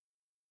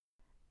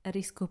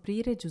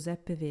Riscoprire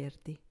Giuseppe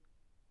Verdi.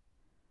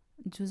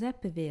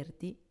 Giuseppe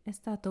Verdi è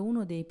stato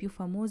uno dei più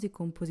famosi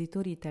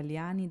compositori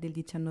italiani del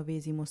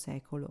XIX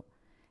secolo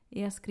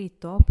e ha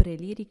scritto opere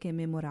liriche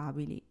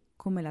memorabili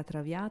come La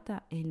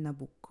Traviata e il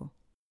Nabucco.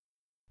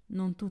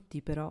 Non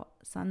tutti però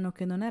sanno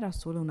che non era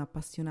solo un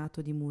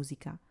appassionato di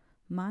musica,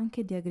 ma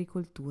anche di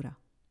agricoltura.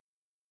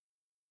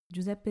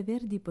 Giuseppe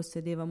Verdi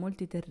possedeva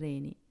molti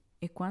terreni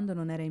e quando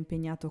non era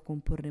impegnato a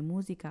comporre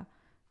musica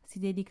si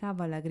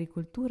dedicava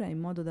all'agricoltura in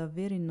modo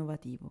davvero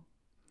innovativo.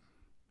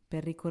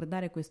 Per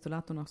ricordare questo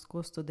lato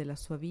nascosto della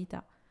sua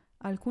vita,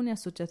 alcune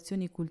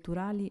associazioni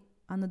culturali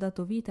hanno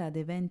dato vita ad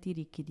eventi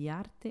ricchi di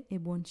arte e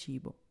buon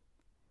cibo.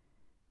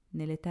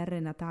 Nelle terre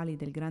natali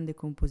del grande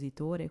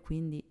compositore,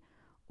 quindi,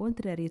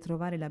 oltre a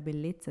ritrovare la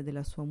bellezza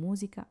della sua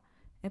musica,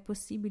 è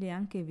possibile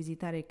anche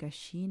visitare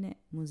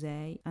cascine,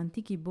 musei,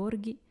 antichi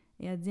borghi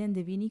e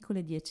aziende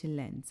vinicole di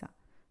eccellenza,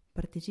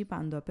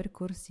 partecipando a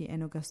percorsi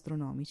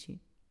enogastronomici.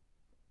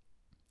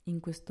 In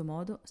questo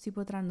modo si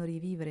potranno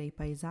rivivere i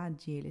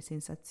paesaggi e le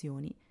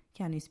sensazioni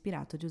che hanno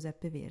ispirato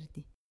Giuseppe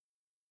Verdi.